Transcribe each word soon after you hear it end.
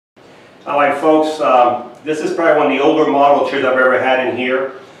Alright folks, this is probably one of the older model chairs I've ever had in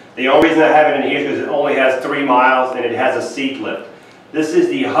here. The only reason I have it in here is because it only has 3 miles and it has a seat lift. This is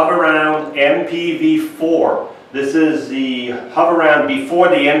the Hoveround MPV4. This is the Hoveround before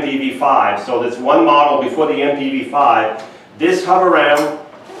the MPV5, so that's one model before the MPV5. This Hoveround,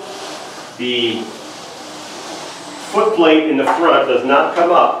 the foot plate in the front does not come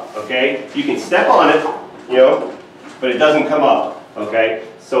up, okay? You can step on it, you know, but it doesn't come up, okay?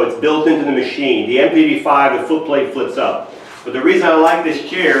 So it's built into the machine. The MPV5, the foot plate flips up. But the reason I like this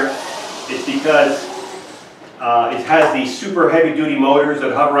chair is because it has these super heavy duty motors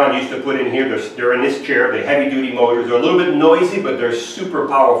that Hoveround used to put in here. They're in this chair, the heavy duty motors. They're a little bit noisy, but they're super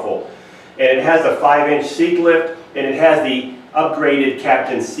powerful. And it has a 5-inch seat lift, and it has the upgraded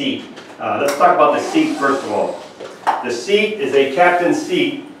captain seat. Let's talk about the seat first of all. The seat is a captain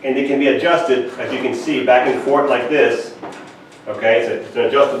seat, and it can be adjusted, as you can see, back and forth like this. Okay, it's an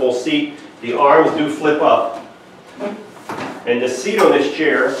adjustable seat. The arms do flip up. And the seat on this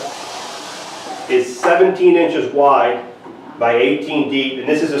chair is 17 inches wide by 18 deep, and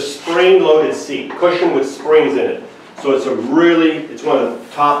this is a spring-loaded seat, cushion with springs in it. So it's one of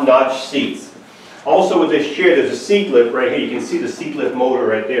the top-notch seats. Also with this chair, there's a seat lift right here. You can see the seat lift motor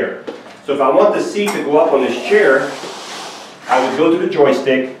right there. So if I want the seat to go up on this chair, I would go to the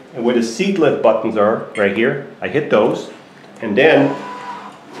joystick, and where the seat lift buttons are, right here, I hit those, and then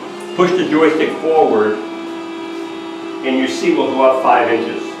push the joystick forward, and your seat will go up 5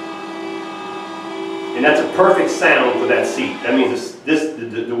 inches. And that's a perfect sound for that seat. That means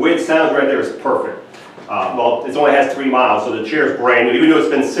the way it sounds right there is perfect. Well, it only has 3 miles, so the chair is brand new, even though it's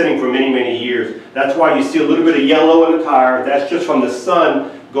been sitting for many, many years. That's why you see a little bit of yellow in the tire. That's just from the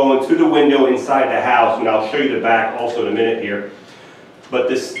sun going through the window inside the house, and I'll show you the back also in a minute here. But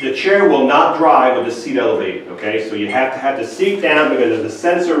the chair will not drive with the seat elevated, okay? So you have to have the seat down because there's a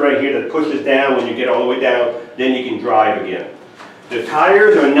sensor right here that pushes down. When you get all the way down, then you can drive again. The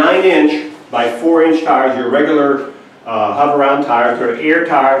tires are 9-inch by 4-inch tires, your regular Hoveround tires. They're air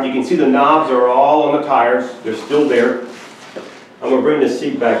tires. You can see the knobs are all on the tires. They're still there. I'm going to bring the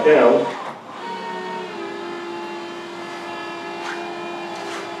seat back down.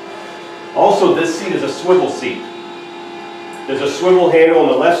 Also, this seat is a swivel seat. There's a swivel handle on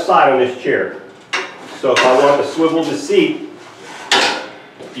the left side on this chair. So if I want to swivel the seat,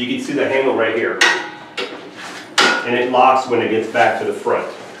 you can see the handle right here. And it locks when it gets back to the front.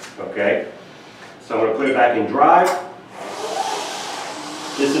 Okay? So I'm going to put it back in drive.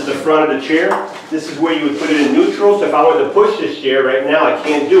 This is the front of the chair. This is where you would put it in neutral. So if I wanted to push this chair right now, I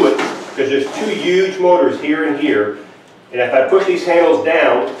can't do it because there's 2 huge motors here and here. And if I push these handles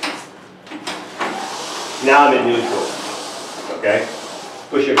down, now I'm in neutral. Okay?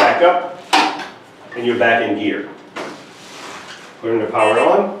 Push it back up, and you're back in gear. Put the power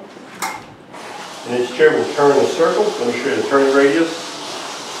on, and this chair will turn in a circle. Let me show you the turning radius.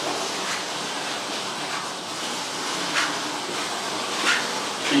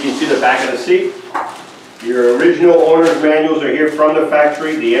 So you can see the back of the seat. Your original owner's manuals are here from the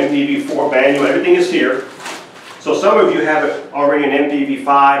factory, the MPV4 manual, everything is here. So some of you have already an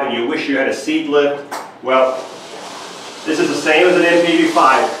MPV5 and you wish you had a seat lift. Well, this is the same as an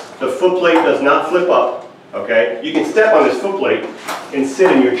MPV5. The foot plate does not flip up, okay? You can step on this foot plate and sit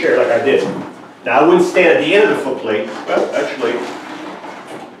in your chair like I did. Now I wouldn't stand at the end of the foot plate. Well, actually,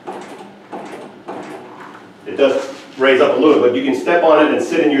 it does raise up a little, but you can step on it and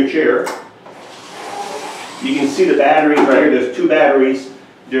sit in your chair. You can see the batteries right here. There's 2 batteries.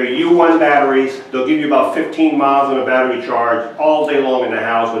 They're U1 batteries. They'll give you about 15 miles on a battery charge all day long in the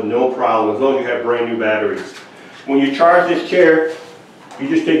house with no problem, as long as you have brand new batteries. When you charge this chair, you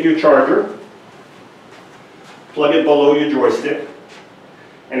just take your charger, plug it below your joystick,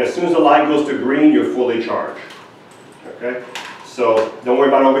 and as soon as the light goes to green, you're fully charged. Okay? So don't worry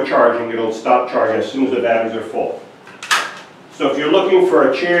about overcharging. It'll stop charging as soon as the batteries are full. So if you're looking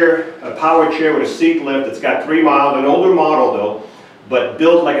for a chair, a power chair with a seat lift, it's got 3 miles, an older model though, but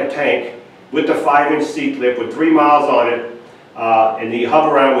built like a tank with the 5-inch seat lift with 3 miles on it, and the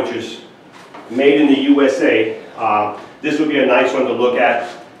Hoveround, which is made in the USA. This would be a nice one to look at,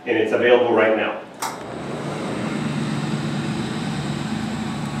 and it's available right now.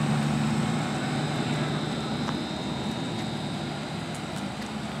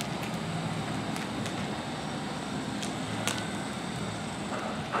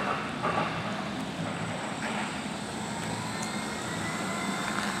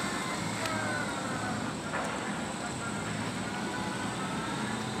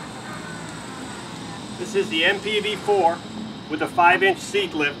 This is the MPV4 with a 5-inch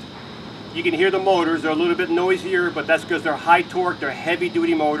seat lift. You can hear the motors. They're a little bit noisier, but that's because they're high torque, they're heavy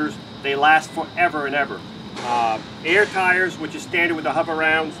duty motors. They last forever and ever. Air tires, which is standard with the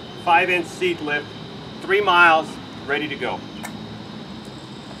Hoverounds, 5-inch seat lift, 3 miles, ready to go.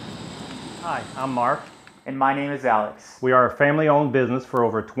 Hi, I'm Mark. And my name is Alex. We are a family-owned business for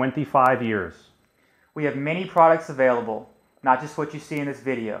over 25 years. We have many products available, not just what you see in this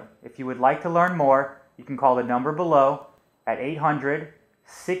video. If you would like to learn more, you can call the number below at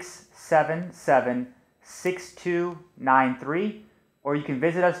 800-677-6293, or you can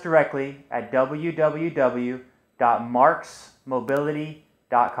visit us directly at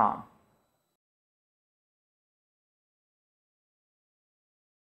www.marksmobility.com.